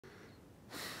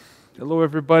Hello,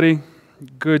 everybody.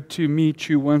 Good to meet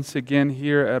you once again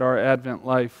here at our Advent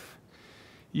Life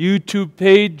YouTube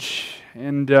page,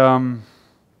 and I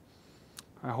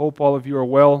hope all of you are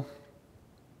well.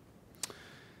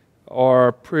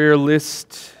 Our prayer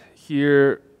list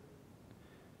here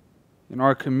in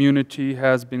our community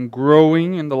has been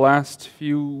growing in the last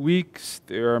few weeks.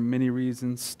 There are many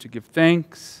reasons to give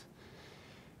thanks,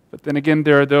 but then again,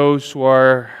 there are those who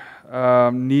are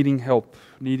needing help,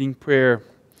 needing prayer.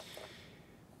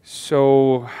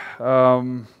 So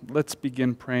let's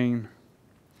begin praying.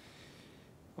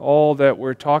 All that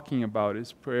we're talking about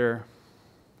is prayer.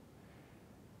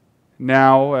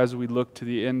 Now, as we look to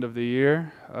the end of the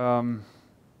year, and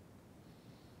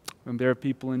there are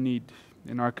people in need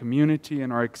in our community,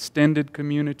 in our extended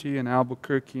community, in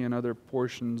Albuquerque and other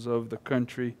portions of the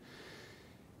country,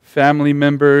 family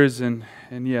members, and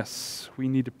yes, we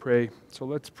need to pray. So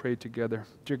let's pray together.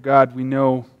 Dear God, we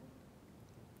know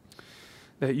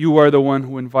that you are the one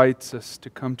who invites us to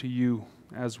come to you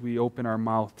as we open our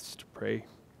mouths to pray.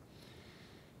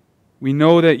 We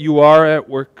know that you are at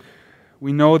work.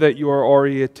 We know that you are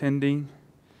already attending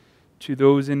to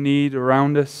those in need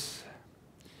around us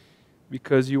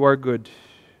because you are good.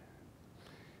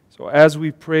 So as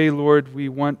we pray, Lord, we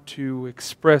want to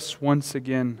express once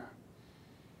again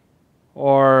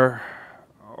our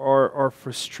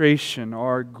frustration,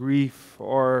 our grief,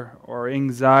 our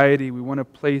anxiety. We want to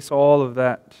place all of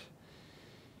that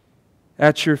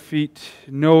at your feet,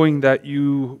 knowing that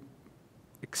you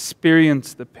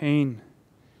experience the pain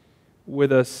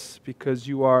with us because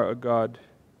you are a God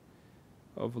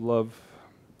of love.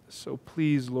 So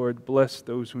please, Lord, bless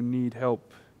those who need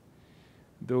help,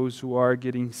 those who are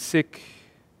getting sick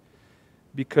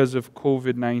because of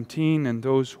COVID-19, and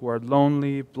those who are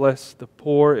lonely. Bless the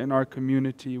poor in our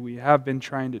community. We have been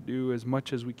trying to do as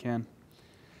much as we can,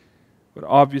 but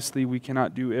obviously we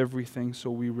cannot do everything, so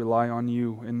we rely on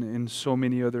you and so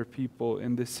many other people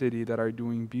in the city that are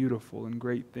doing beautiful and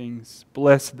great things.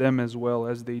 Bless them as well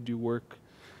as they do work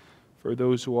for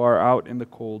those who are out in the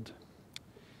cold.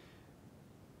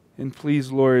 And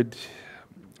please, Lord,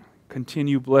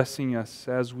 continue blessing us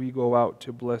as we go out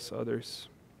to bless others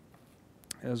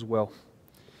as well.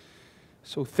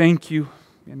 So thank you,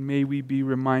 and may we be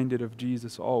reminded of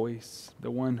Jesus always,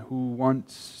 the one who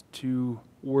wants to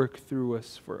work through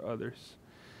us for others.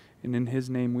 And in His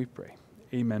name we pray.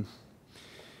 Amen.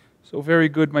 So very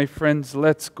good, my friends.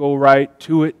 Let's go right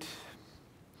to it.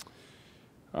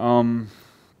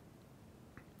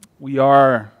 We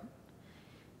are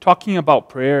talking about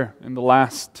prayer in the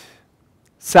last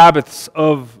Sabbaths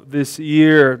of this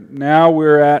year. Now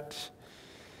we're at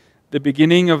the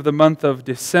beginning of the month of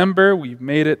December. We've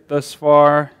made it thus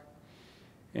far,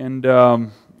 and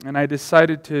I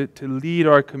decided to lead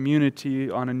our community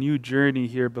on a new journey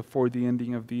here before the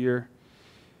ending of the year.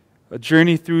 A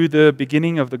journey through the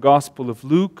beginning of the Gospel of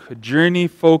Luke, a journey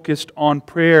focused on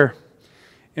prayer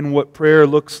and what prayer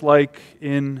looks like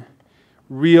in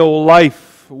real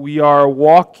life. We are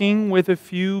walking with a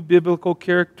few biblical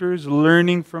characters,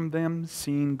 learning from them,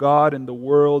 seeing God and the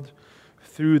world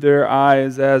through their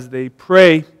eyes as they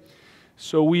pray.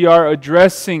 So we are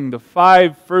addressing the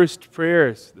first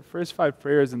five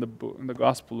prayers in the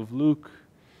Gospel of Luke.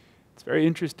 It's very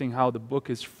interesting how the book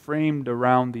is framed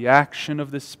around the action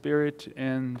of the Spirit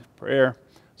and prayer.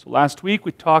 So last week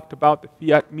we talked about the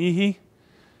Fiat Mihi,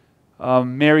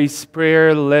 Mary's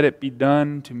prayer, let it be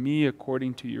done to me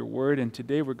according to your word. And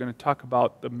today we're going to talk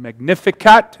about the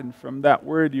Magnificat. And from that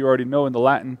word, you already know in the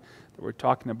Latin that we're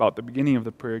talking about the beginning of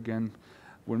the prayer again,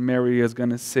 when Mary is going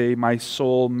to say, my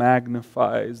soul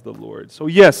magnifies the Lord. So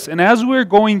yes, and as we're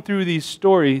going through these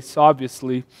stories,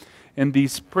 obviously, and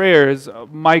these prayers,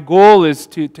 my goal is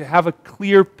to have a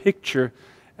clear picture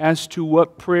as to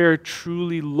what prayer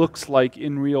truly looks like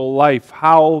in real life,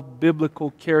 how biblical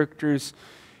characters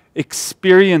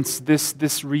experience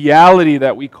this reality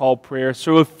that we call prayer.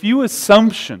 So a few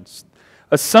assumptions.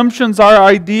 Assumptions are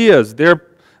ideas. They're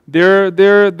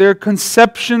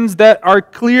conceptions that are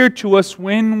clear to us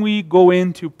when we go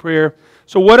into prayer.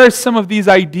 So what are some of these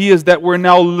ideas that we're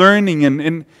now learning?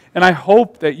 And I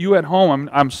hope that you at home,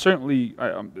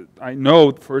 I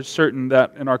know for certain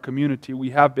that in our community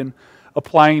we have been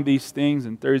applying these things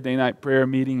in Thursday night prayer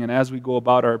meeting and as we go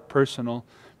about our personal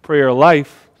prayer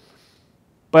life.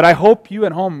 But I hope you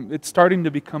at home, it's starting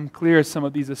to become clear some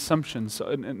of these assumptions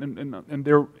and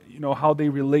their, how they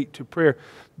relate to prayer.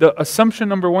 The assumption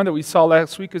number one that we saw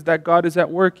last week is that God is at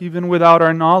work even without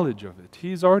our knowledge of it.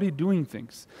 He's already doing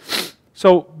things.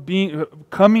 So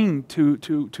coming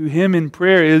to Him in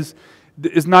prayer is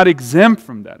is not exempt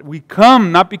from that. We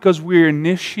come not because we're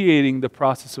initiating the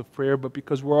process of prayer, but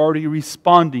because we're already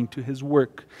responding to His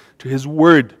work, to His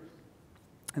Word.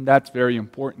 And that's very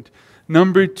important.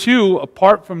 Number two,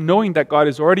 apart from knowing that God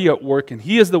is already at work and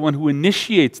He is the one who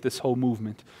initiates this whole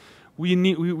movement, we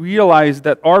realize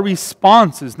that our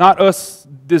response is not us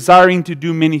desiring to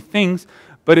do many things,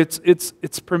 but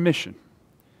it's permission.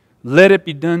 Let it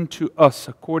be done to us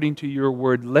according to your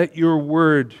word. Let your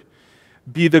word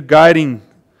be the guiding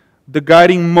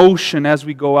motion as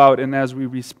we go out and as we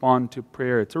respond to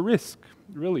prayer. It's a risk,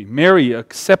 really. Mary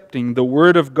accepting the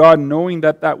word of God, knowing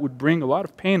that that would bring a lot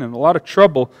of pain and a lot of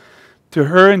trouble to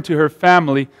her and to her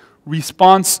family.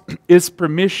 Response is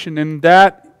permission, and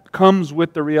that comes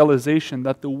with the realization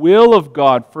that the will of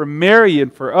God for Mary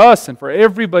and for us and for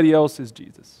everybody else is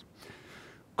Jesus.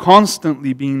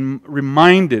 Constantly being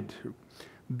reminded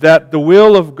that the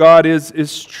will of God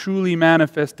is truly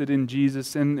manifested in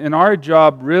Jesus. And our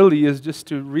job really is just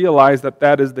to realize that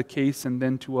that is the case, and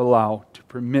then to allow, to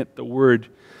permit the Word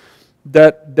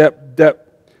that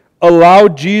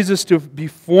allowed Jesus to be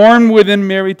formed within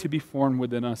Mary to be formed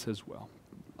within us as well.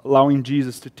 Allowing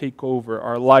Jesus to take over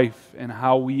our life and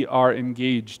how we are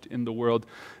engaged in the world.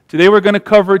 Today we're going to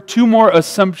cover two more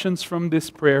assumptions from this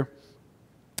prayer.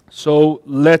 So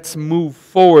let's move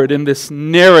forward in this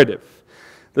narrative.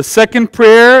 The second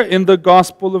prayer in the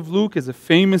Gospel of Luke is a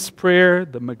famous prayer,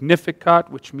 the Magnificat,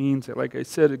 which means, like I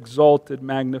said, exalted,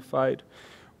 magnified,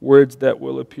 words that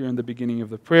will appear in the beginning of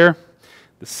the prayer.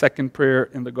 The second prayer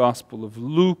in the Gospel of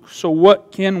Luke. So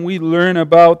what can we learn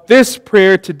about this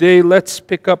prayer today? Let's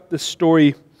pick up the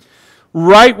story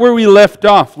right where we left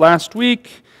off last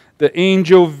week. The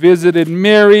angel visited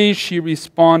Mary. She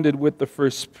responded with the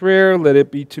first prayer, let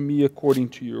it be to me according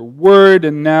to your word.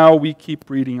 And now we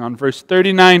keep reading on verse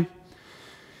 39.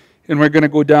 And we're going to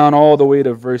go down all the way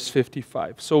to verse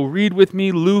 55. So read with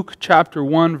me Luke chapter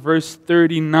 1, verse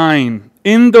 39.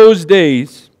 In those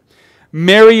days,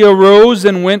 Mary arose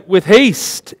and went with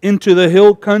haste into the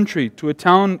hill country to a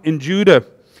town in Judah.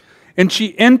 And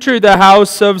she entered the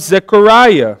house of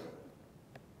Zechariah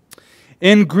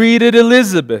and greeted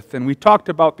Elizabeth. And we talked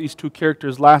about these two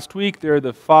characters last week. They're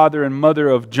the father and mother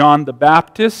of John the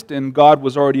Baptist, and God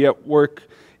was already at work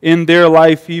in their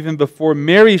life even before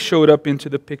Mary showed up into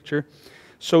the picture.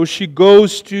 So she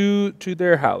goes to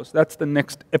their house. That's the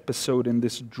next episode in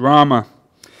this drama.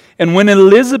 And when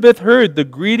Elizabeth heard the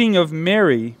greeting of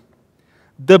Mary,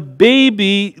 the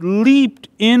baby leaped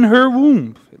in her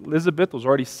womb. Elizabeth was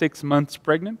already 6 months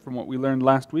pregnant, from what we learned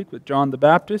last week with John the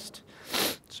Baptist.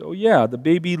 So the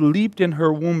baby leaped in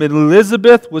her womb, and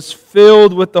Elizabeth was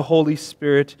filled with the Holy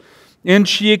Spirit. And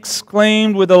she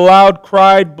exclaimed with a loud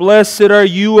cry, "Blessed are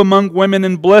you among women,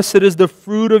 and blessed is the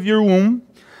fruit of your womb.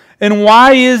 And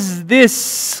why is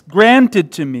this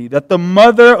granted to me, that the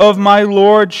mother of my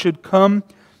Lord should come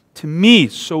to me?"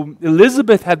 So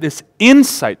Elizabeth had this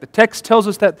insight. The text tells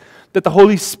us that the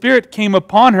Holy Spirit came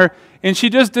upon her, and she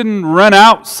just didn't run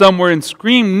out somewhere and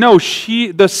scream. No,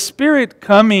 the Spirit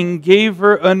coming gave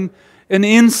her an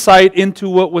insight into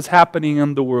what was happening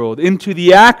in the world, into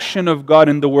the action of God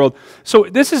in the world. So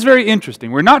this is very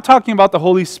interesting. We're not talking about the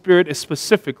Holy Spirit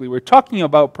specifically. We're talking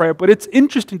about prayer, but it's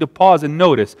interesting to pause and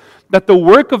notice that the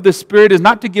work of the Spirit is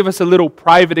not to give us a little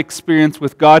private experience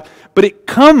with God, but it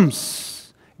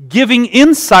comes giving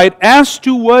insight as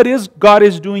to what God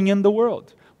is doing in the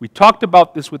world. We talked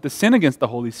about this with the sin against the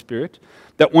Holy Spirit,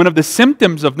 that one of the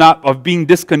symptoms of being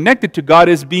disconnected to God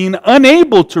is being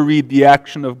unable to read the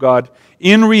action of God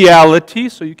in reality.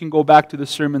 So you can go back to the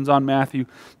sermons on Matthew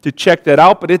to check that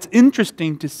out. But it's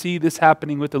interesting to see this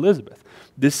happening with Elizabeth.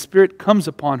 This Spirit comes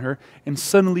upon her, and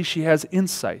suddenly she has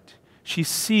insight. She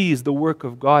sees the work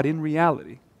of God in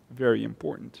reality. Very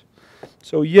important.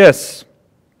 So yes,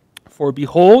 for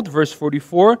behold, verse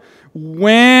 44,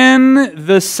 when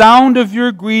the sound of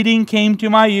your greeting came to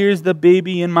my ears, the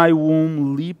baby in my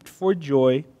womb leaped for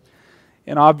joy.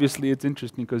 And obviously it's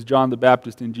interesting because John the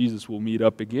Baptist and Jesus will meet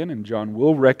up again, and John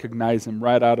will recognize him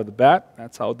right out of the bat.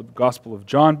 That's how the Gospel of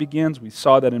John begins. We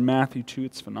saw that in Matthew 2.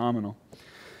 It's phenomenal.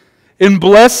 And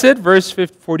blessed, verse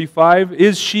 45,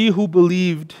 is she who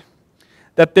believed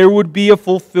that there would be a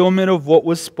fulfillment of what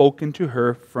was spoken to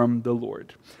her from the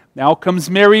Lord. Now comes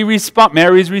Mary's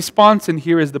response, and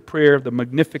here is the prayer of the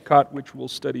Magnificat, which we'll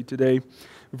study today.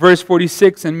 Verse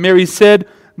 46, and Mary said,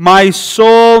 "My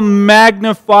soul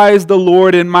magnifies the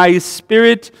Lord, and my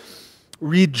spirit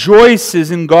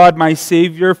rejoices in God my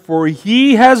Savior, for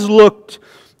He has looked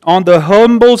on the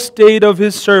humble state of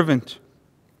His servant.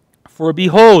 For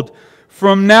behold,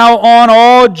 from now on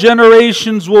all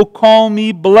generations will call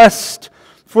me blessed.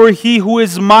 For he who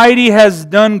is mighty has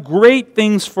done great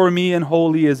things for me, and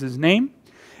holy is his name.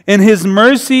 And his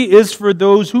mercy is for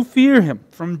those who fear him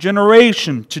from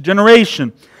generation to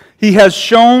generation. He has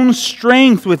shown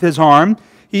strength with his arm.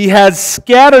 He has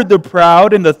scattered the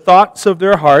proud in the thoughts of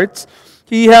their hearts.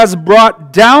 He has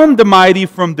brought down the mighty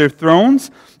from their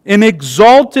thrones and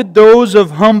exalted those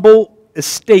of humble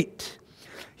estate.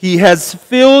 He has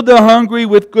filled the hungry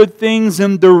with good things,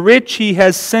 and the rich he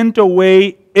has sent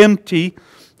away empty.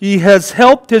 He has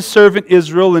helped his servant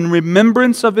Israel in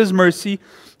remembrance of his mercy,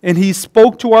 and he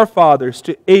spoke to our fathers,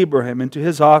 to Abraham, and to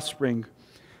his offspring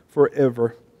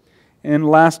forever. And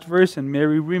last verse, and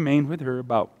Mary remained with her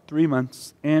about 3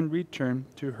 months and returned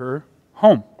to her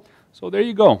home. So there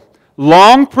you go.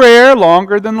 Long prayer,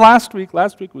 longer than last week.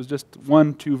 Last week was just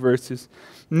 1-2 verses.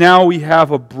 Now we have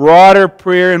a broader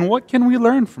prayer, and what can we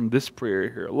learn from this prayer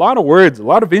here? A lot of words, a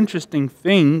lot of interesting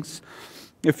things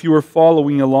if you were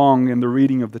following along in the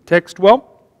reading of the text.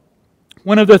 Well,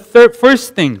 one of the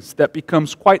first things that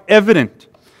becomes quite evident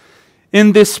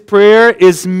in this prayer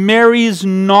is Mary's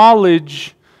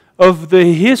knowledge of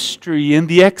the history and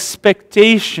the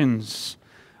expectations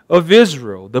of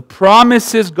Israel. The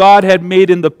promises God had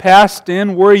made in the past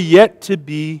and were yet to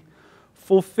be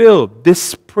fulfilled.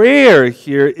 This prayer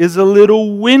here is a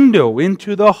little window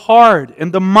into the heart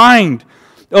and the mind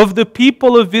of the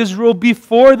people of Israel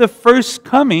before the first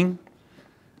coming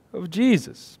of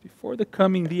Jesus, before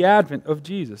the advent of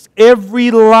Jesus.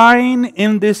 Every line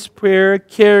in this prayer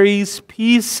carries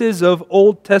pieces of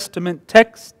Old Testament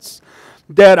texts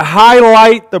that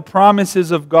highlight the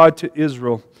promises of God to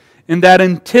Israel and that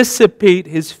anticipate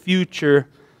His future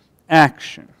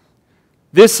action.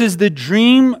 This is the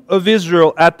dream of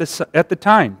Israel at the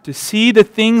time, to see the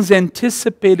things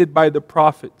anticipated by the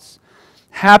prophets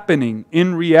happening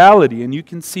in reality, and you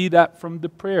can see that from the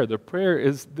prayer. The prayer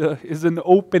is an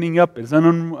opening up, is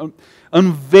an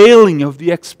unveiling of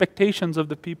the expectations of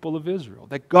the people of Israel,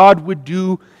 that God would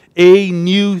do a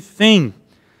new thing,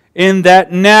 and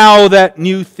that now that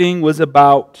new thing was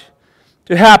about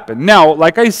to happen. Now,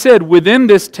 like I said, within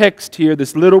this text here,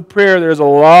 this little prayer, there's a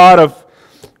lot of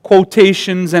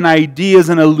quotations and ideas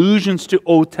and allusions to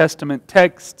Old Testament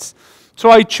texts. So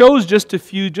I chose just a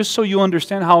few, just so you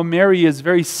understand how Mary is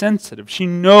very sensitive. She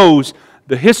knows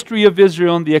the history of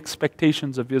Israel and the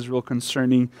expectations of Israel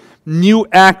concerning new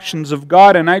actions of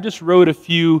God, and I just wrote a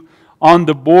few on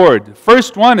the board. The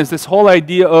first one is this whole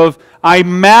idea of, I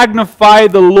magnify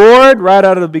the Lord, right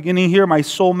out of the beginning here. My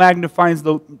soul magnifies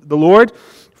the Lord,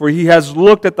 for He has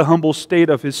looked at the humble state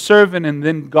of His servant, and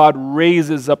then God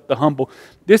raises up the humble.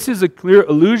 This is a clear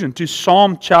allusion to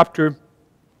Psalm chapter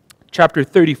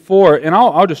 34, and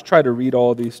I'll just try to read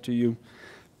all these to you,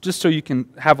 just so you can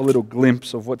have a little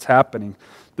glimpse of what's happening.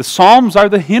 The Psalms are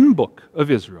the hymn book of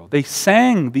Israel. They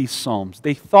sang these Psalms.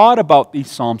 They thought about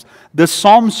these Psalms. The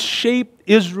Psalms shaped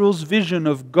Israel's vision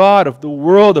of God, of the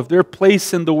world, of their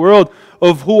place in the world,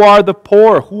 of who are the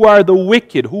poor, who are the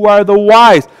wicked, who are the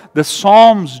wise. The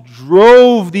Psalms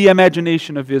drove the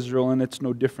imagination of Israel, and it's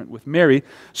no different with Mary.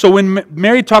 So when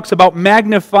Mary talks about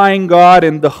magnifying God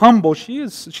and the humble, she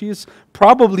is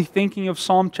probably thinking of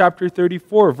Psalm chapter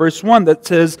 34, verse 1, that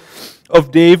says of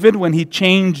David when he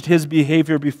changed his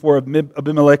behavior before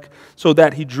Abimelech so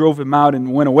that he drove him out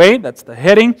and went away. That's the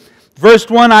heading. Verse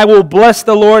 1, I will bless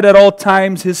the Lord at all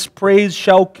times. His praise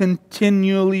shall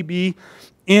continually be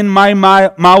in my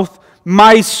mouth.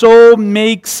 My soul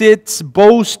makes its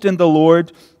boast in the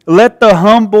Lord. Let the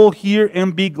humble hear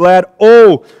and be glad.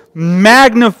 Oh,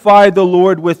 magnify the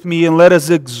Lord with me, and let us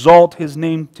exalt His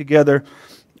name together.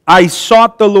 I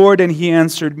sought the Lord, and He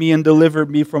answered me and delivered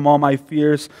me from all my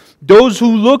fears. Those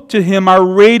who look to Him are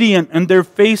radiant, and their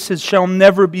faces shall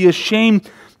never be ashamed.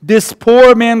 This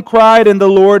poor man cried, and the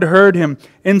Lord heard him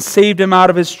and saved him out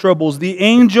of his troubles. The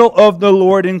angel of the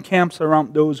Lord encamps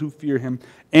around those who fear Him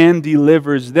and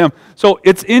delivers them. So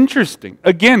it's interesting,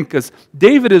 again, because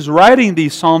David is writing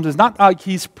these Psalms. It's not like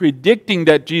he's predicting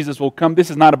that Jesus will come. This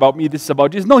is not about me, this is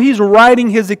about Jesus. No, he's writing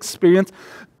his experience.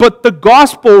 But the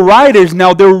gospel writers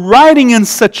now, they're writing in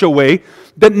such a way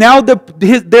that now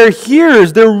their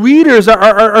hearers, their readers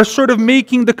are sort of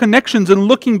making the connections and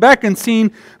looking back and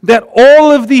seeing that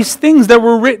all of these things that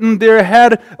were written there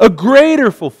had a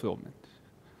greater fulfillment.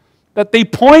 That they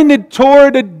pointed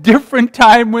toward a different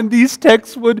time when these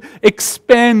texts would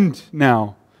expand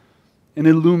now and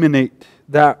illuminate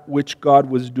that which God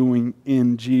was doing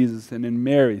in Jesus and in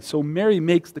Mary. So Mary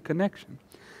makes the connection.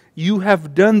 You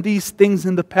have done these things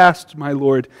in the past, my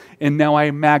Lord, and now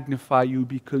I magnify you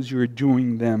because you're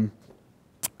doing them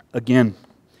again.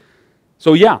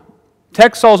 So yeah,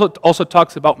 text also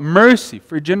talks about mercy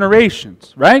for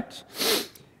generations, right?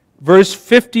 Verse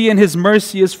 50, and his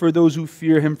mercy is for those who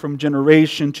fear him from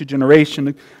generation to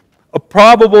generation. A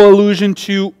probable allusion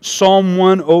to Psalm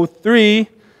 103,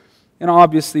 and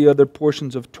obviously other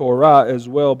portions of Torah as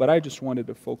well, but I just wanted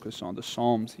to focus on the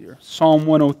Psalms here. Psalm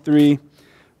 103,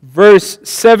 verse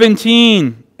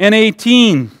 17 and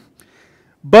 18.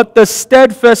 But the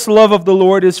steadfast love of the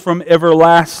Lord is from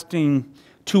everlasting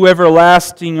to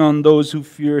everlasting on those who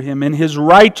fear him, and his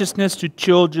righteousness to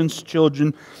children's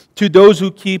children, to those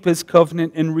who keep his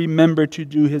covenant and remember to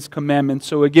do his commandments.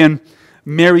 So again,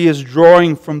 Mary is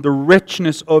drawing from the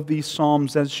richness of these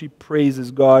psalms as she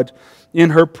praises God in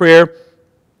her prayer.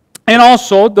 And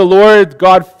also, the Lord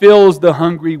God fills the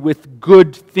hungry with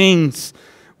good things.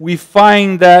 We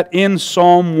find that in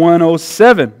Psalm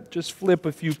 107. Just flip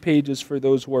a few pages for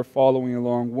those who are following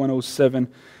along. 107,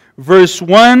 verse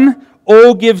 1.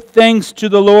 Oh, give thanks to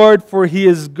the Lord, for he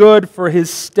is good, for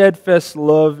his steadfast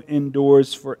love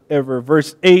endures forever.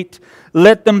 Verse 8,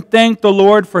 let them thank the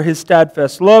Lord for his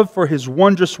steadfast love, for his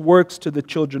wondrous works to the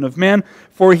children of man.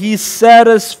 For he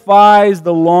satisfies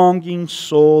the longing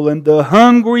soul, and the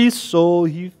hungry soul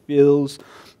he fills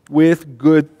with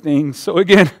good things. So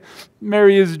again,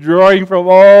 Mary is drawing from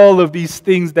all of these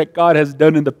things that God has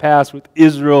done in the past with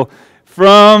Israel,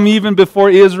 from even before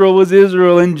Israel was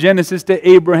Israel, in Genesis to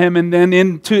Abraham, and then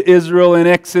into Israel in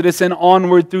Exodus and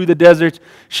onward through the desert.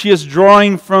 She is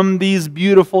drawing from these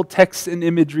beautiful texts and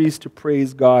imageries to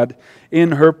praise God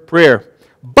in her prayer.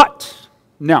 But,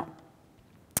 now,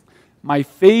 my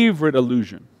favorite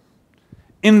allusion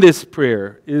in this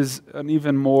prayer is an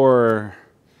even more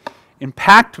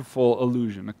impactful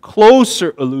allusion, a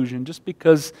closer allusion, just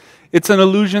because it's an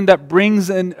allusion that brings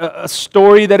in a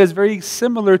story that is very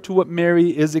similar to what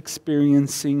Mary is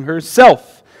experiencing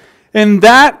herself. And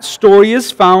that story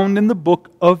is found in the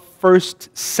book of 1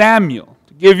 Samuel.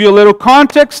 To give you a little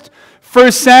context,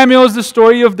 1 Samuel is the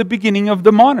story of the beginning of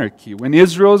the monarchy, when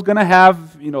Israel is going to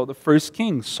have, the first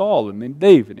king, Saul, and then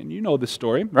David. And you know the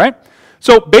story, right?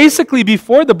 So basically,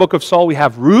 before the book of Saul, we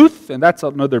have Ruth, and that's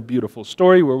another beautiful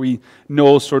story where we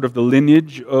know sort of the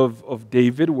lineage of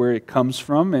David, where it comes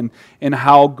from, and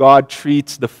how God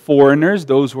treats the foreigners,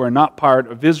 those who are not part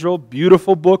of Israel.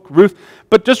 Beautiful book, Ruth.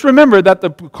 But just remember that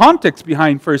the context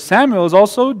behind 1 Samuel is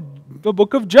also the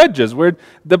book of Judges, where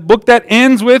the book that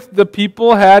ends with the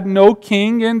people had no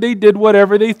king and they did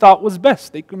whatever they thought was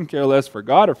best. They couldn't care less for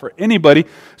God or for anybody.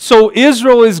 So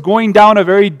Israel is going down a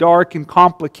very dark and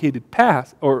complicated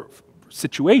path or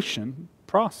situation,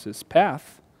 process,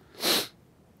 path.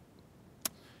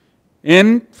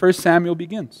 And 1 Samuel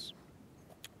begins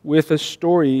with a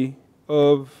story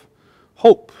of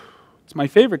hope. It's my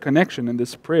favorite connection in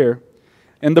this prayer.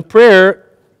 And the prayer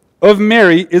of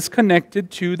Mary is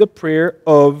connected to the prayer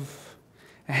of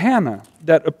Hannah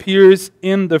that appears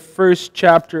in the first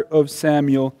chapter of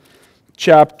Samuel,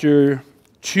 chapter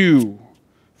 2.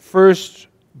 First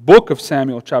book of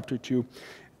Samuel, chapter 2,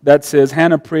 that says,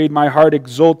 Hannah prayed, my heart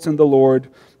exults in the Lord,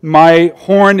 my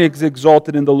horn is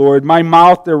exalted in the Lord, my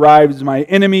mouth derives my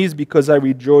enemies because I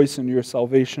rejoice in your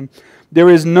salvation. There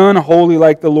is none holy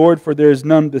like the Lord, for there is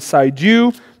none beside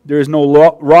you. There is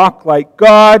no rock like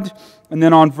God. And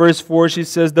then on verse 4 she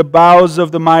says, the bows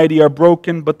of the mighty are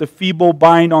broken, but the feeble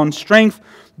bind on strength.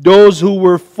 Those who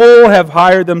were full have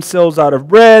hired themselves out of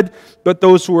bread, but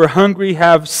those who were hungry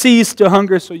have ceased to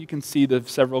hunger. So you can see the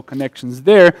several connections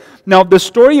there. Now the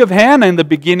story of Hannah in the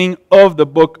beginning of the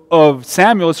book of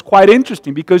Samuel is quite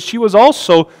interesting because she was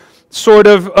also sort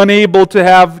of unable to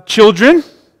have children.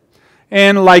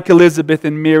 And like Elizabeth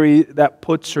and Mary, that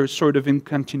puts her sort of in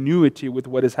continuity with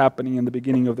what is happening in the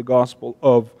beginning of the Gospel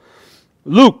of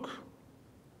Luke.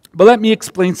 But let me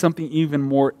explain something even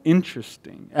more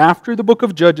interesting. After the book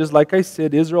of Judges, like I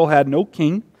said, Israel had no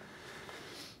king.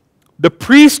 The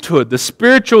priesthood, the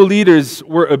spiritual leaders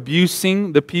were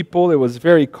abusing the people. It was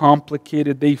very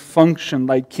complicated. They functioned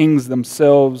like kings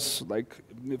themselves, like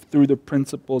through the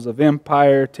principles of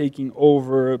empire, taking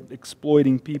over,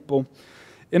 exploiting people.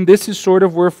 And this is sort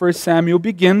of where 1 Samuel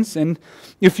begins. And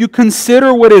if you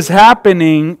consider what is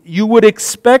happening, you would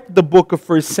expect the book of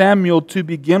 1 Samuel to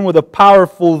begin with a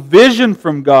powerful vision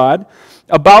from God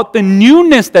about the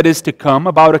newness that is to come,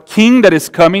 about a king that is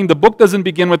coming. The book doesn't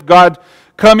begin with God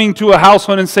coming to a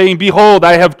household and saying, behold,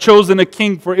 I have chosen a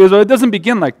king for Israel. It doesn't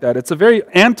begin like that. It's a very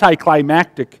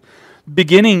anticlimactic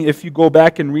beginning if you go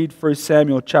back and read 1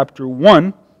 Samuel chapter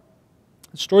 1.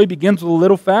 The story begins with a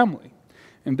little family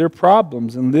and their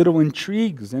problems and little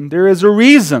intrigues. And there is a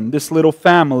reason this little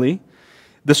family,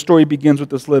 the story begins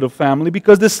with this little family,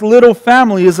 because this little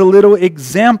family is a little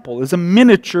example, is a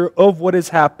miniature of what is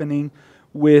happening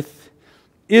with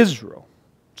Israel.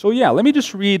 So let me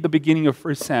just read the beginning of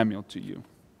 1 Samuel to you.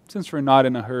 since we're not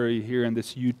in a hurry here in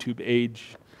this YouTube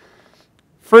age.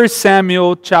 1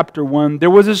 Samuel chapter 1. There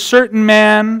was a certain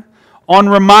man on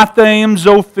Ramathaim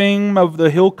Zophim of the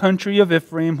hill country of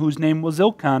Ephraim, whose name was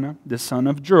Elkanah, the son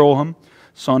of Jeroham,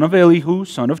 son of Elihu,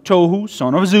 son of Tohu,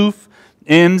 son of Zuph,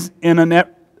 and an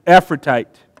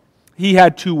Ephrathite. He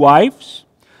had 2 wives.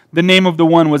 The name of the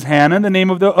one was Hannah, and the name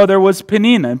of the other was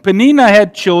Peninnah. And Peninnah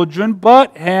had children,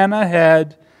 but Hannah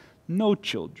had no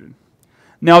children.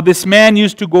 Now this man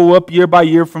used to go up year by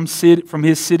year from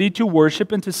his city to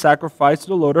worship and to sacrifice to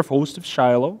the Lord of hosts of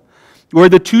Shiloh, where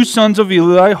the 2 sons of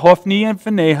Eli, Hophni and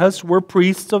Phinehas, were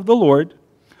priests of the Lord.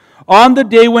 On the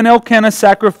day when Elkanah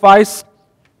sacrificed,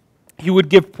 he would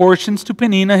give portions to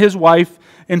Peninnah his wife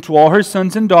and to all her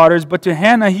sons and daughters, but to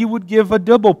Hannah he would give a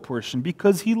double portion,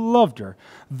 because he loved her,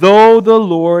 though the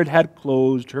Lord had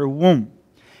closed her womb.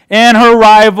 And her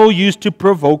rival used to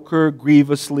provoke her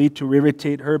grievously to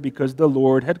irritate her, because the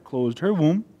Lord had closed her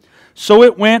womb. So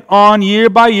it went on year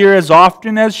by year. As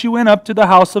often as she went up to the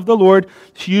house of the Lord,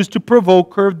 she used to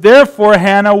provoke her. Therefore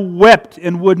Hannah wept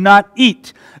and would not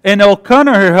eat. And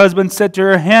Elkanah her husband said to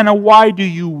her, Hannah, why do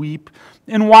you weep?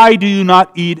 And why do you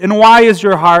not eat? And why is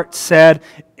your heart sad?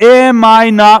 Am I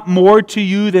not more to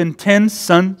you than 10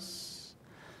 sons?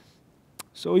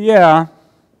 So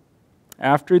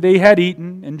after they had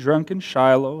eaten and drunk in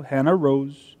Shiloh, Hannah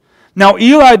rose. Now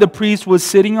Eli the priest was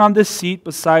sitting on the seat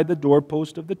beside the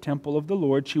doorpost of the temple of the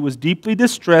Lord. She was deeply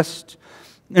distressed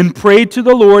and prayed to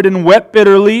the Lord and wept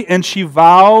bitterly. And she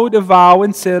vowed a vow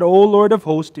and said, O Lord of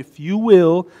hosts, if you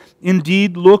will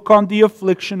indeed look on the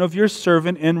affliction of your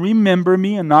servant and remember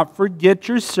me and not forget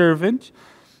your servant,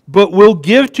 but will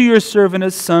give to your servant a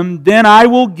son, then I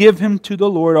will give him to the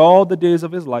Lord all the days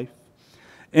of his life,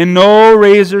 and no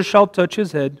razor shall touch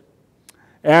his head.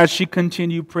 As she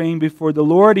continued praying before the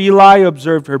Lord, Eli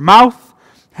observed her mouth.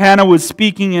 Hannah was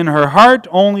speaking in her heart,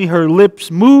 only her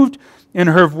lips moved, and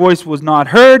her voice was not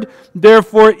heard.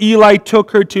 Therefore Eli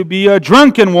took her to be a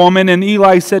drunken woman, and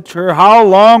Eli said to her, How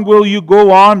long will you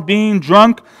go on being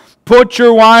drunk? Put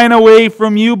your wine away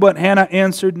from you. But Hannah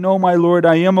answered, No, my Lord,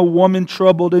 I am a woman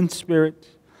troubled in spirit.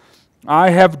 I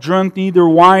have drunk neither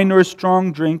wine nor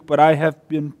strong drink, but I have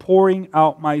been pouring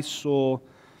out my soul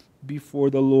before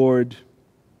the Lord.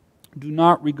 Do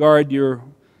not regard your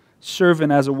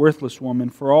servant as a worthless woman,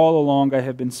 for all along I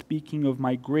have been speaking of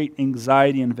my great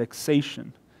anxiety and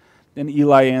vexation. Then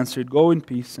Eli answered, Go in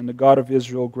peace, and the God of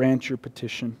Israel grant your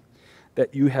petition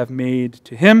that you have made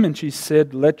to him. And she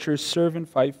said, Let your servant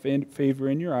find favor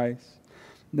in your eyes.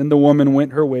 Then the woman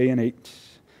went her way and ate,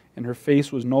 and her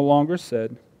face was no longer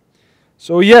sad.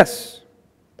 So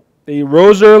they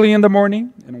rose early in the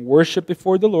morning and worshipped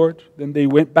before the Lord. Then they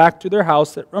went back to their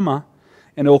house at Ramah.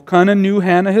 And Elkanah knew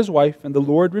Hannah his wife, and the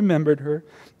Lord remembered her.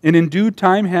 And in due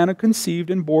time Hannah conceived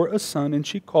and bore a son, and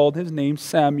she called his name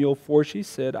Samuel, for she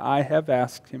said, I have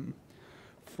asked him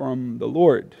from the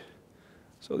Lord.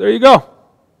 So there you go.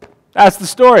 That's the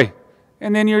story.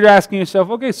 And then you're asking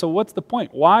yourself, okay, so what's the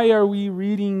point? Why are we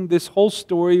reading this whole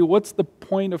story? What's the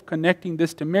point of connecting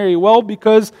this to Mary? Well,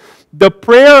 because the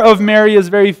prayer of Mary is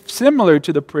very similar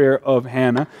to the prayer of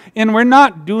Hannah. And we're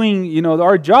not doing,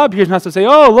 our job here is not to say,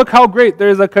 oh, look how great,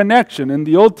 there's a connection in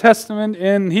the Old Testament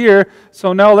and here,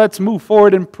 so now let's move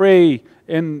forward and pray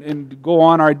and go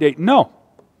on our day. No.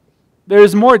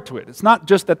 There's more to it. It's not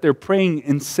just that they're praying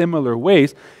in similar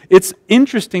ways. It's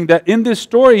interesting that in this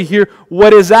story here,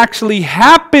 what is actually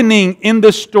happening in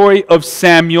the story of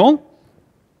Samuel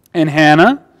and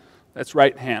Hannah, that's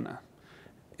right, Hannah.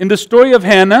 In the story of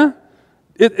Hannah,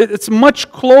 it's much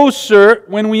closer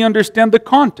when we understand the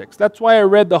context. That's why I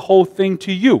read the whole thing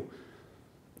to you.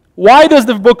 Why does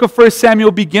the book of 1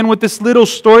 Samuel begin with this little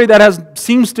story that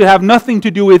seems to have nothing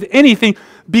to do with anything?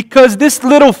 Because this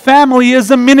little family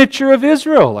is a miniature of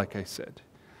Israel, like I said.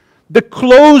 The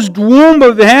closed womb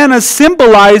of Hannah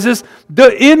symbolizes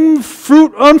the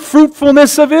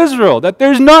unfruitfulness of Israel, that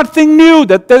there's nothing new,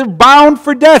 that they're bound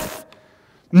for death,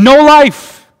 no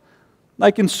life.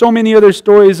 Like in so many other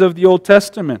stories of the Old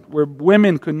Testament, where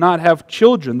women could not have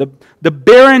children. The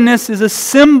barrenness is a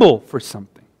symbol for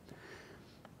something.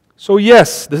 So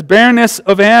yes, the barrenness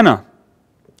of Hannah,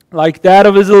 like that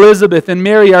of Elizabeth and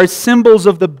Mary, are symbols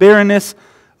of the barrenness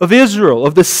of Israel,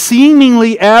 of the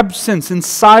seemingly absence and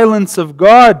silence of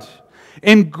God.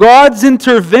 And God's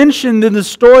intervention in the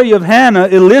story of Hannah,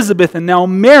 Elizabeth, and now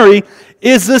Mary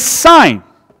is a sign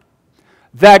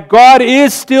that God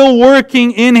is still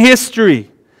working in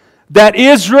history, that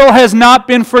Israel has not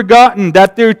been forgotten,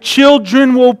 that their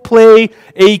children will play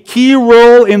a key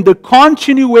role in the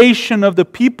continuation of the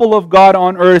people of God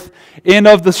on earth and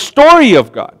of the story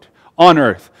of God on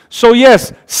earth. So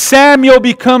yes, Samuel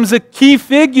becomes a key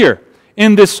figure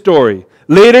in this story.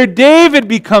 Later, David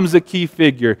becomes a key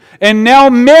figure. And now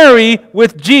Mary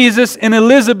with Jesus and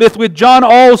Elizabeth with John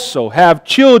also have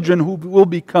children who will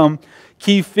become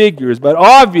key figures. But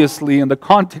obviously, in the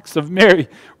context of Mary,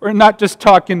 we're not just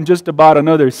talking just about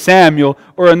another Samuel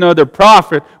or another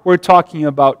prophet. We're talking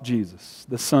about Jesus,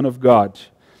 the Son of God.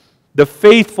 The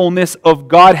faithfulness of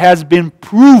God has been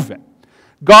proven.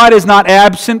 God is not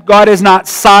absent. God is not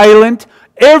silent.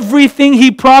 Everything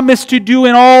He promised to do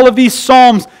in all of these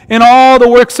Psalms, in all the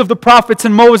works of the prophets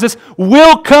and Moses,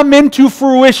 will come into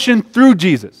fruition through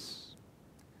Jesus.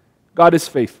 God is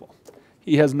faithful.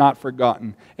 He has not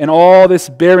forgotten. And all this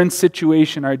barren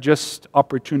situation are just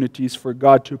opportunities for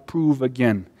God to prove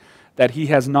again that He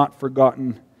has not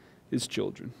forgotten His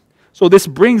children. So this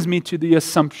brings me to the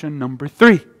assumption number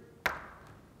 3.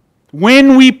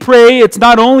 When we pray, it's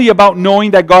not only about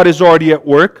knowing that God is already at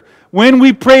work. When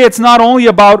we pray, it's not only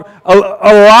about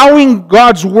allowing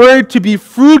God's Word to be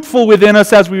fruitful within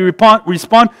us as we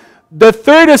respond. The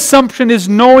third assumption is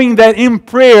knowing that in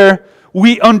prayer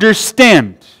we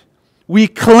understand. We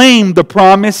claim the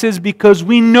promises because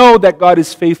we know that God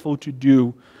is faithful to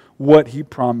do what He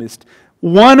promised.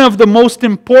 One of the most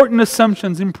important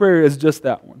assumptions in prayer is just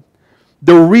that one.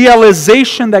 The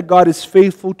realization that God is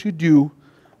faithful to do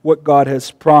what God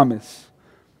has promised.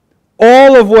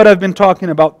 All of what I've been talking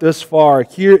about thus far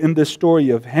here in this story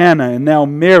of Hannah and now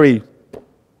Mary,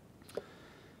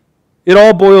 it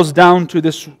all boils down to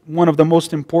this one of the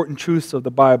most important truths of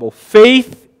the Bible.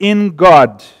 Faith in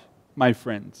God, my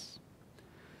friends,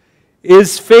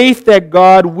 is faith that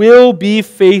God will be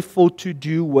faithful to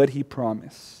do what He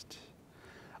promised.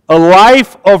 A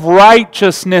life of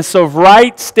righteousness, of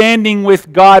right standing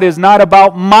with God is not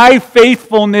about my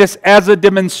faithfulness as a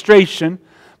demonstration,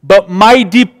 but my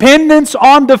dependence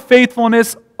on the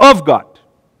faithfulness of God.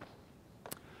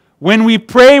 When we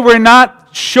pray, we're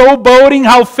not showboating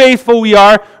how faithful we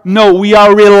are. No, we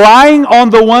are relying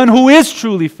on the one who is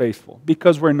truly faithful,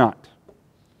 because we're not.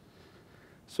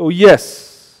 So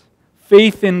yes,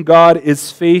 faith in God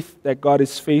is faith that God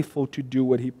is faithful to do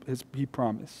what He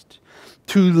promised.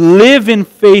 To live in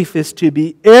faith is to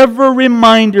be ever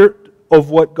reminded of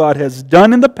what God has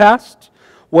done in the past,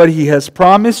 what He has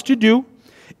promised to do,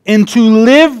 and to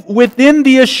live within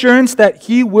the assurance that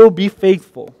He will be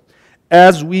faithful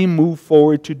as we move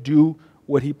forward to do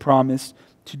what He promised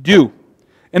to do.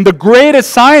 And the greatest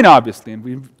sign, obviously, and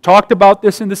we've talked about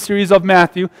this in the series of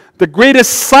Matthew, the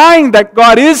greatest sign that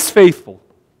God is faithful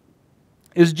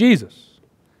is Jesus.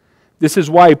 This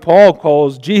is why Paul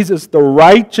calls Jesus the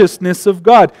righteousness of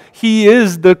God. He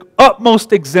is the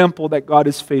utmost example that God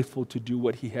is faithful to do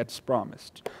what He has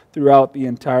promised throughout the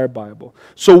entire Bible.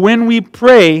 So when we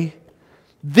pray,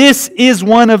 this is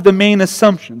one of the main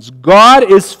assumptions. God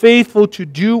is faithful to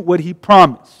do what He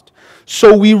promised.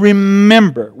 So we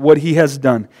remember what He has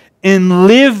done and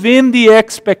live in the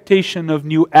expectation of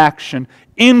new action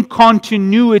in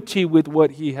continuity with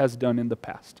what He has done in the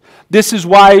past. This is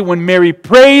why when Mary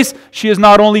prays, she is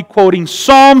not only quoting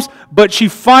Psalms, but she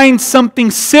finds something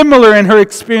similar in her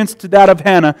experience to that of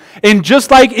Hannah. And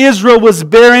just like Israel was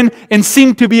barren and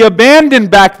seemed to be abandoned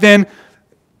back then,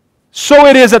 so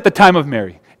it is at the time of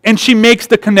Mary. And she makes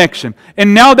the connection.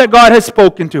 And now that God has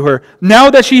spoken to her,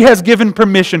 now that she has given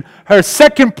permission, her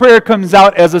second prayer comes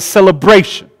out as a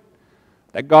celebration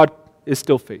that God is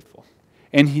still faithful.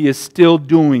 And He is still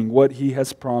doing what He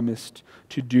has promised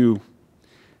to do.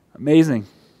 Amazing.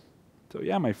 So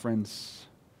yeah, my friends,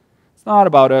 it's not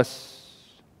about us.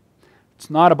 It's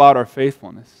not about our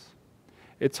faithfulness.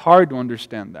 It's hard to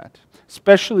understand that,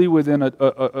 especially within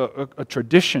a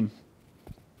tradition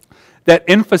that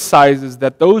emphasizes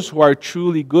that those who are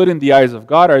truly good in the eyes of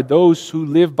God are those who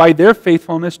live by their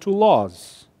faithfulness to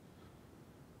laws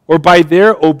or by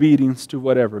their obedience to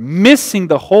whatever, missing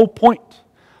the whole point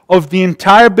of the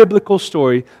entire biblical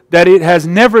story, that it has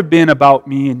never been about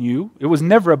me and you. It was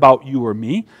never about you or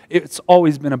me. It's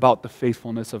always been about the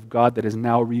faithfulness of God that is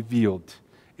now revealed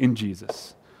in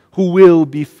Jesus, who will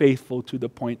be faithful to the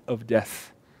point of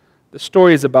death. The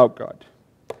story is about God.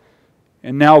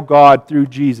 And now God, through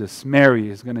Jesus, Mary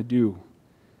is going to do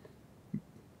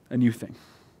a new thing.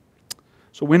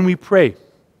 So when we pray,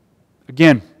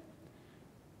 again,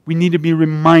 we need to be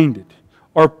reminded.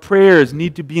 Our prayers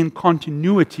need to be in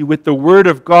continuity with the Word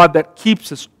of God that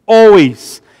keeps us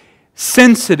always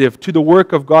sensitive to the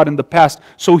work of God in the past.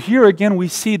 So here again we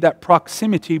see that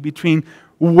proximity between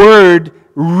Word,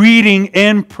 reading,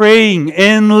 and praying,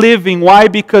 and living. Why?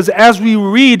 Because as we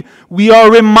read, we are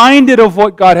reminded of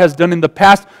what God has done in the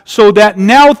past, so that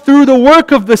now through the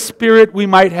work of the Spirit we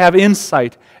might have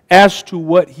insight as to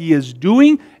what He is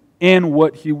doing and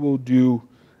what He will do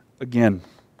again.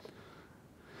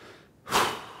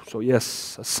 So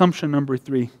yes, assumption number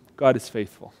 3, God is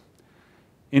faithful.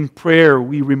 In prayer,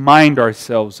 we remind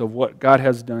ourselves of what God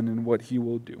has done and what He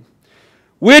will do.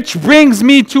 Which brings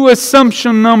me to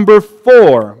assumption number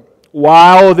 4.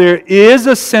 While there is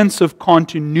a sense of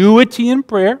continuity in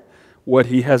prayer, what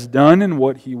He has done and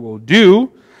what He will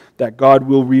do, that God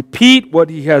will repeat what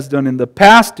He has done in the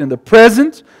past and the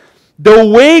present, the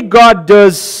way God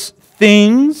does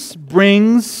things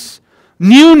brings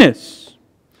newness.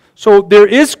 So there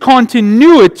is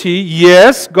continuity.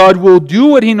 Yes, God will do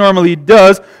what He normally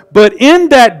does, but in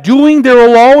that doing there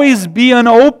will always be an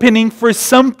opening for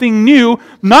something new,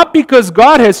 not because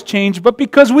God has changed, but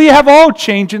because we have all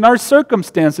changed and our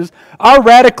circumstances are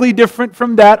radically different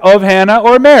from that of Hannah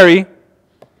or Mary.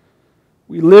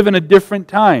 We live in a different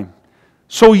time.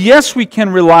 So yes, we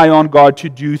can rely on God to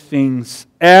do things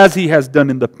as He has done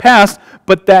in the past,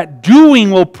 but that doing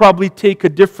will probably take a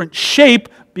different shape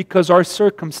because our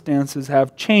circumstances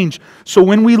have changed. So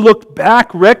when we look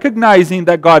back, recognizing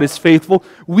that God is faithful,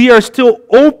 we are still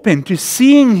open to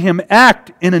seeing Him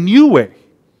act in a new way,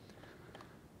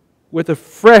 with a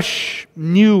fresh,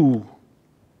 new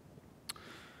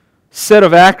set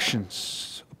of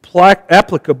actions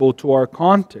applicable to our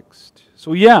context.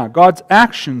 So yeah, God's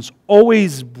actions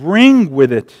always bring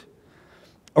with it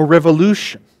a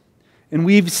revolution. And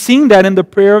we've seen that in the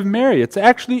prayer of Mary. It's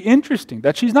actually interesting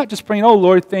that she's not just praying, "Oh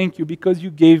Lord, thank you because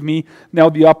you gave me now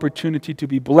the opportunity to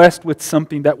be blessed with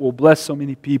something that will bless so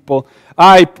many people.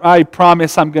 I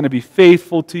promise I'm going to be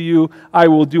faithful to you. I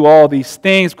will do all these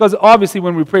things." Because obviously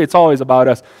when we pray, it's always about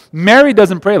us. Mary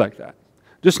doesn't pray like that.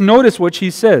 Just notice what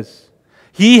she says.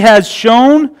 He has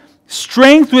shown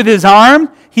strength with His arm.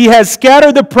 He has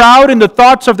scattered the proud in the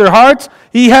thoughts of their hearts.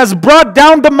 He has brought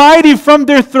down the mighty from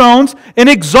their thrones and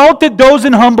exalted those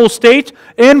in humble state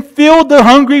and filled the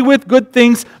hungry with good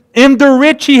things, and the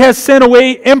rich He has sent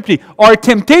away empty. Our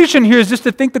temptation here is just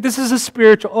to think that this is a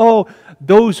spiritual,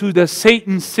 those who the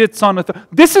Satan sits on the throne.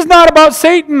 This is not about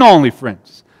Satan only,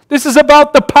 friends. This is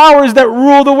about the powers that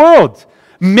rule the world.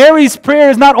 Mary's prayer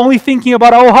is not only thinking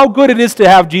about, how good it is to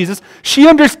have Jesus. She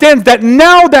understands that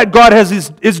now that God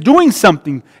is doing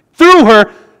something through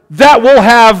her, that will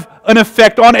have an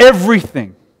effect on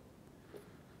everything.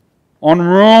 On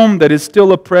Rome that is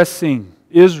still oppressing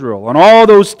Israel, on all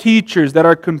those teachers that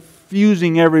are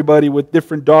confusing everybody with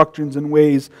different doctrines and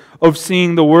ways of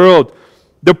seeing the world.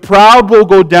 The proud will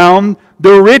go down,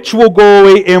 the rich will go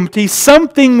away empty.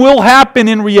 Something will happen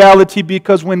in reality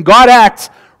because when God acts,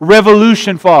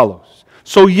 revolution follows.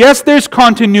 So yes, there's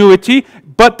continuity,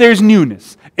 but there's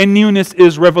newness. And newness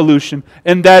is revolution.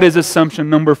 And that is assumption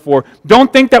number 4.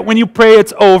 Don't think that when you pray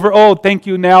it's over. "Oh, thank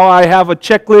you, now I have a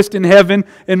checklist in heaven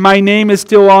and my name is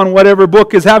still on whatever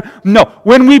book is happening." No,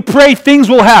 when we pray, things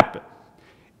will happen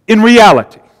in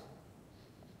reality.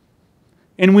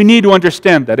 And we need to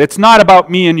understand that. It's not about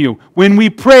me and you. When we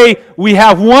pray, we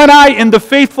have one eye in the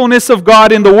faithfulness of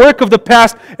God in the work of the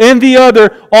past, and the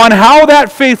other on how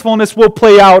that faithfulness will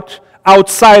play out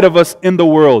outside of us in the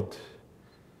world,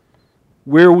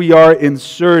 where we are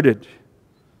inserted.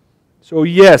 So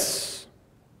yes,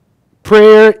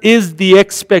 prayer is the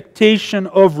expectation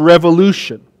of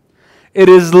revolution. It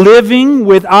is living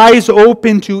with eyes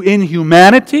open to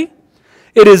inhumanity.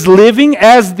 It is living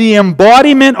as the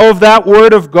embodiment of that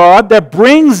Word of God that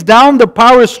brings down the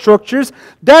power structures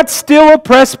that still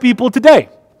oppress people today,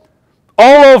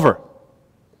 all over.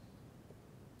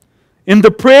 In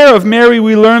the prayer of Mary,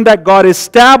 we learn that God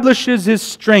establishes His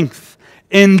strength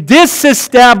and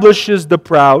disestablishes the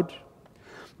proud,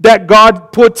 that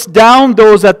God puts down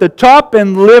those at the top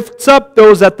and lifts up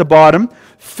those at the bottom,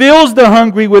 fills the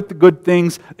hungry with the good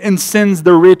things, and sends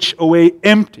the rich away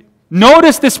empty.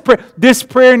 Notice this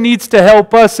prayer needs to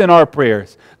help us in our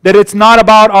prayers. That it's not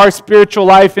about our spiritual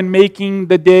life and making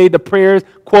the day, the prayers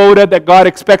quota that God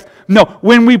expects. No,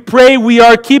 when we pray, we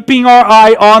are keeping our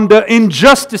eye on the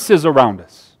injustices around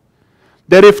us.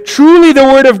 That if truly the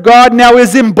Word of God now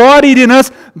is embodied in us,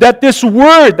 that this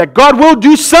Word, that God will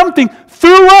do something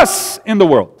through us in the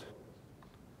world.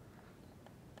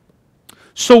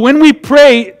 So when we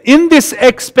pray in this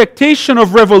expectation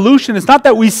of revolution, it's not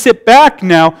that we sit back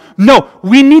now. No,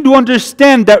 we need to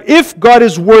understand that if God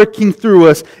is working through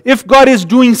us, if God is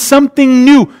doing something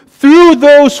new through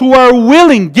those who are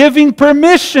willing, giving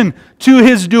permission to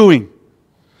His doing,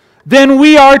 then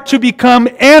we are to become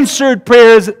answered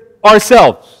prayers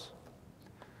ourselves.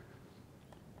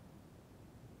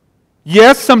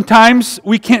 Yes, sometimes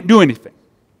we can't do anything.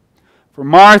 For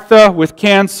Martha with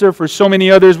cancer, for so many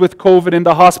others with COVID in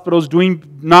the hospitals doing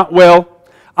not well,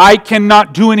 I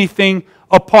cannot do anything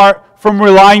apart from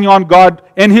relying on God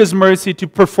and His mercy to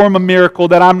perform a miracle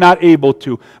that I'm not able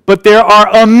to. But there are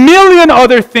a million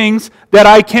other things that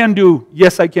I can do.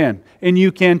 Yes, I can. And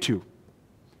you can too.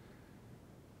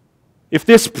 If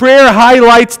this prayer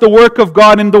highlights the work of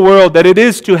God in the world, that it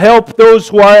is to help those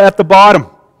who are at the bottom,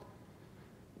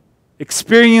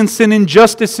 experiencing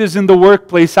injustices in the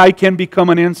workplace, I can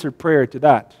become an answered prayer to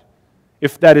that,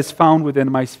 if that is found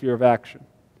within my sphere of action.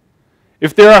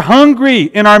 If there are hungry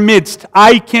in our midst,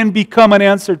 I can become an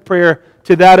answered prayer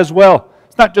to that as well.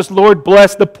 It's not just, Lord,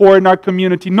 bless the poor in our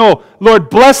community. No, Lord,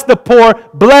 bless the poor.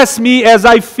 Bless me as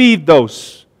I feed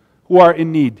those who are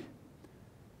in need.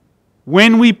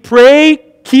 When we pray,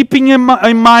 keeping in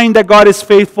mind that God is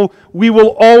faithful, we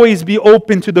will always be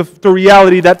open to the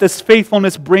reality that this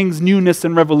faithfulness brings newness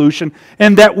and revolution,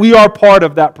 and that we are part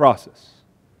of that process.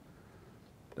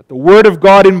 That the Word of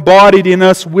God embodied in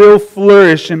us will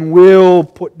flourish and will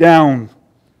put down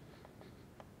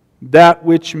that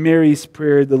which Mary's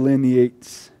prayer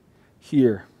delineates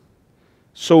here.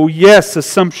 So yes,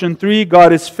 Assumption 3,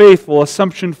 God is faithful.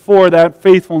 Assumption 4, that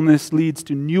faithfulness leads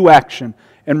to new action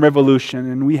and revolution,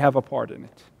 and we have a part in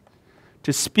it.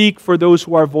 To speak for those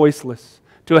who are voiceless,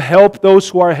 to help those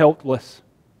who are helpless.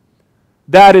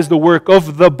 That is the work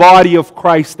of the body of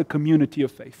Christ, the community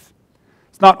of faith.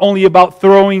 It's not only about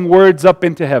throwing words up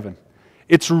into heaven.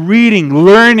 It's reading,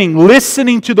 learning,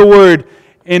 listening to the Word,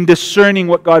 and discerning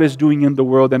what God is doing in the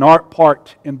world, and our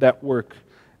part in that work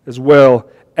as well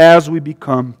as we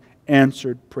become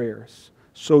answered prayers.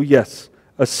 So yes,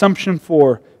 Assumption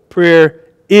 4, prayer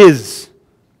is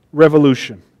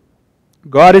revolution.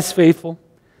 God is faithful.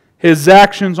 His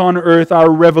actions on earth are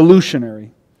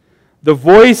revolutionary. The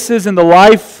voices in the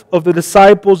life of the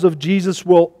disciples of Jesus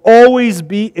will always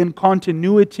be in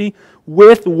continuity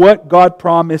with what God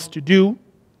promised to do.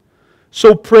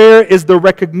 So prayer is the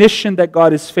recognition that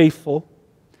God is faithful,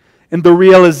 and the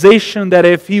realization that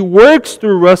if He works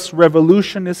through us,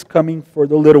 revolution is coming for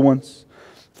the little ones,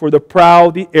 for the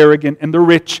proud, the arrogant, and the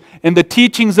rich. And the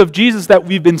teachings of Jesus that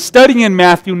we've been studying in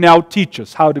Matthew now teach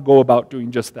us how to go about doing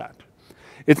just that.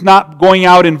 It's not going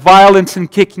out in violence and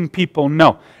kicking people.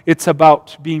 No, it's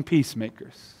about being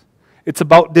peacemakers. It's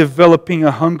about developing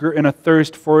a hunger and a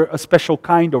thirst for a special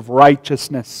kind of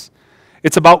righteousness.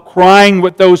 It's about crying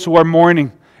with those who are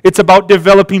mourning. It's about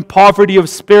developing poverty of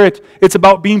spirit. It's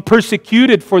about being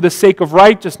persecuted for the sake of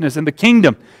righteousness and the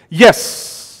kingdom.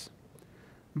 Yes,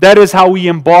 that is how we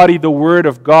embody the Word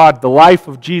of God, the life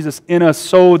of Jesus in us,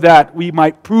 so that we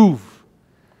might prove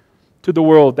to the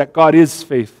world that God is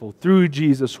faithful through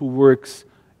Jesus, who works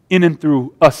in and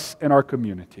through us and our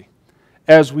community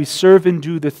as we serve and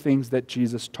do the things that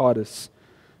Jesus taught us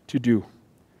to do.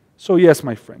 So yes,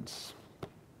 my friends,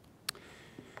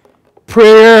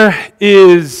 prayer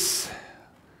is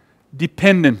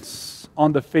dependence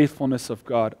on the faithfulness of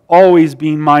God, always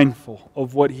being mindful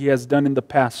of what He has done in the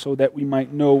past so that we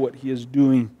might know what He is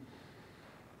doing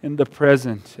in the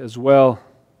present as well.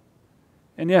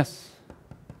 And yes,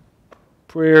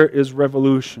 prayer is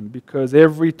revolution, because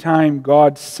every time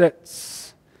God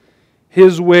sets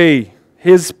His way,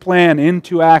 His plan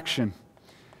into action,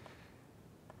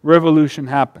 revolution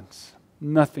happens.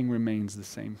 Nothing remains the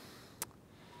same.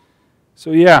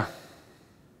 So yeah,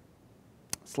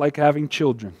 it's like having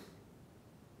children.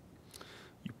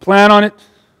 You plan on it.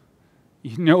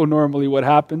 You know normally what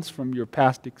happens from your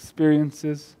past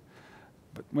experiences.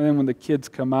 But when the kids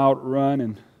come out,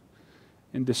 run,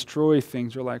 and destroy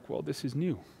things, you're like, well, this is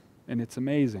new, and it's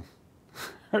amazing.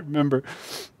 I remember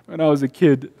when I was a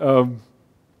kid,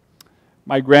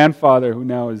 my grandfather, who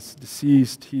now is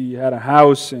deceased, he had a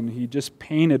house, and he just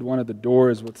painted one of the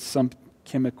doors with some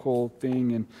chemical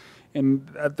thing, and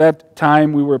at that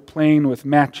time we were playing with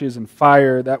matches and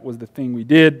fire. That was the thing we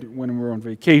did when we were on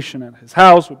vacation at his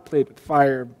house. We played with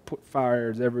fire, put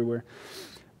fires everywhere.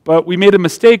 But we made a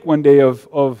mistake one day of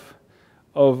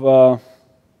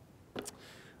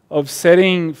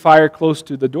setting fire close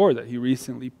to the door that he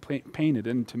recently painted.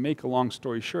 And to make a long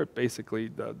story short, basically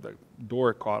the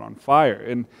door caught on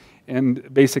fire.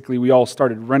 And basically we all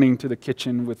started running to the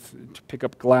kitchen to pick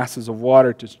up glasses of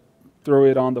water to throw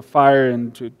it on the fire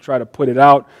and to try to put it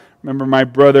out. Remember my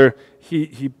brother,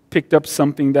 he picked up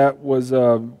something that was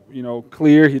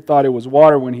clear. He thought it was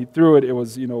water. When he threw it, it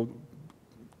was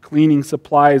cleaning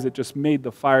supplies that just made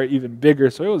the fire even bigger.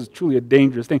 So it was truly a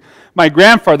dangerous thing. My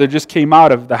grandfather just came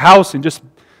out of the house and just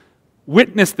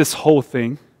witnessed this whole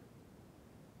thing.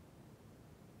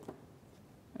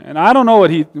 And I don't know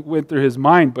what he went through his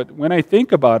mind, but when I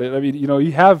think about it, I mean,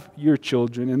 you have your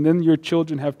children, and then your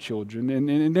children have children,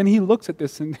 and then he looks at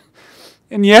this, and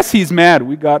yes, he's mad.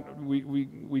 We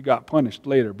got punished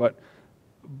later, but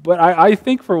But I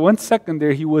think for 1 second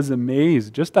there he was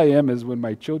amazed, just I am as when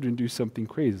my children do something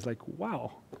crazy. It's like,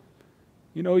 wow.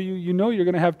 You know you're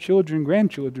going to have children,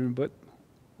 grandchildren, but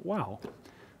wow.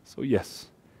 So yes,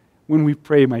 when we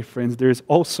pray, my friends, there's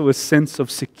also a sense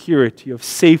of security, of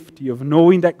safety, of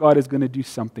knowing that God is going to do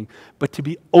something, but to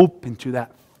be open to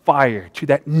that fire, to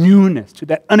that newness, to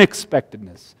that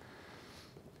unexpectedness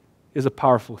is a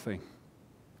powerful thing.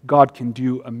 God can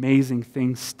do amazing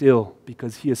things still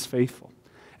because He is faithful.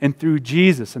 And through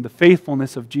Jesus and the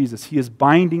faithfulness of Jesus, He is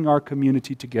binding our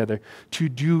community together to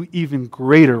do even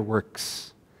greater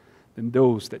works than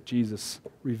those that Jesus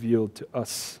revealed to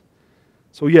us.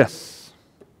 So yes,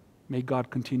 may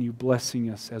God continue blessing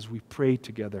us as we pray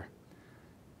together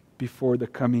before the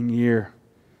coming year,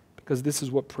 because this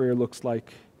is what prayer looks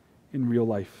like in real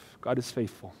life. God is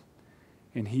faithful,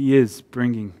 and He is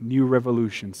bringing new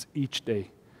revolutions each day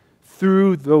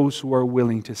through those who are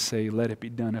willing to say, let it be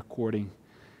done according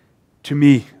to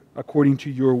me, according to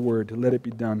your word. Let it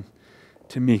be done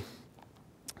to me.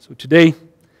 So today,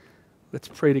 let's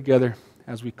pray together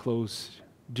as we close.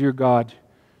 Dear God,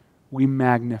 we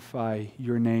magnify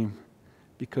your name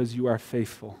because you are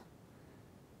faithful.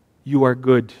 You are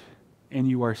good, and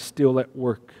you are still at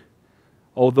work.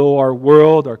 Although our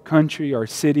world, our country, our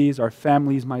cities, our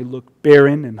families might look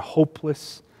barren and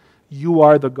hopeless, you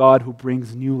are the God who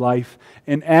brings new life.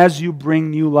 And as you bring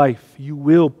new life, you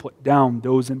will put down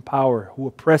those in power who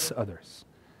oppress others.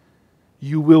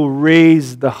 You will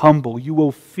raise the humble. You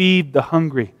will feed the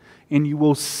hungry. And you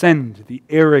will send the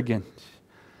arrogant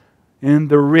and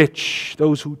the rich,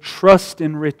 those who trust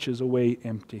in riches, away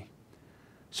empty.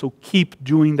 So keep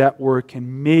doing that work,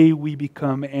 and may we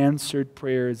become answered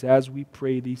prayers as we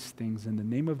pray these things in the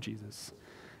name of Jesus.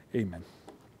 Amen.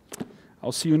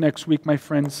 I'll see you next week, my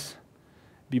friends.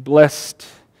 Be blessed,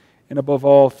 and above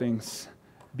all things,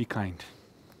 be kind.